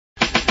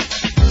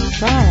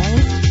trial.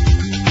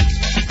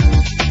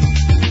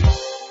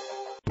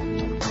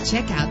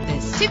 Check out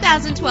this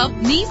 2012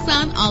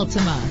 Nissan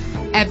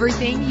Altima.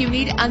 Everything you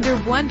need under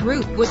one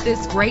roof with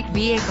this great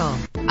vehicle.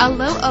 A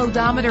low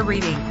odometer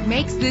reading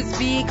makes this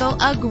vehicle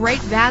a great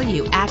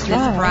value at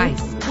this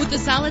price. With a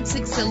solid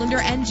 6-cylinder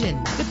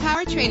engine, the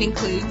powertrain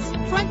includes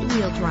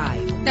front-wheel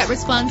drive that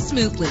responds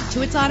smoothly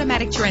to its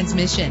automatic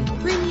transmission.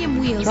 Premium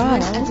wheels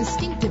lend a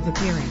distinctive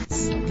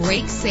appearance.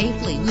 Brake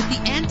safely with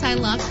the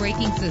anti-lock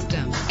braking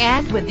system.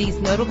 And with these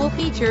notable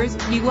features,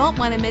 you won't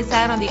want to miss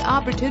out on the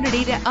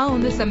opportunity to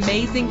own this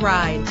amazing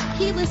ride.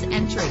 Keyless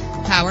entry,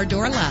 power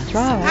door locks,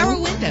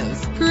 power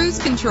windows, cruise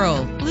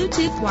control,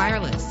 Bluetooth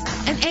wireless,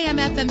 an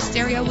AM/FM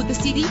stereo with a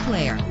CD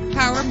player,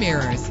 power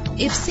mirrors.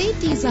 If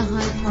safety is a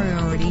high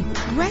priority,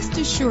 rest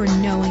assured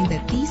knowing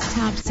that these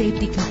top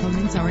safety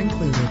components are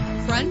included.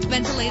 Front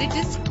ventilated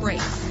disc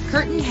brakes,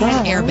 curtain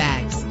head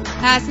airbags,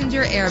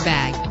 passenger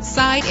airbag,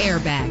 side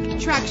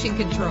airbag, traction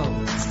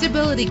control,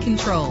 stability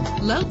control,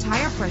 low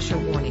tire pressure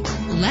warning.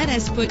 Let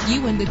us put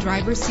you in the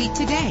driver's seat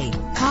today.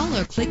 Call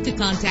or click to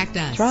contact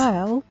us.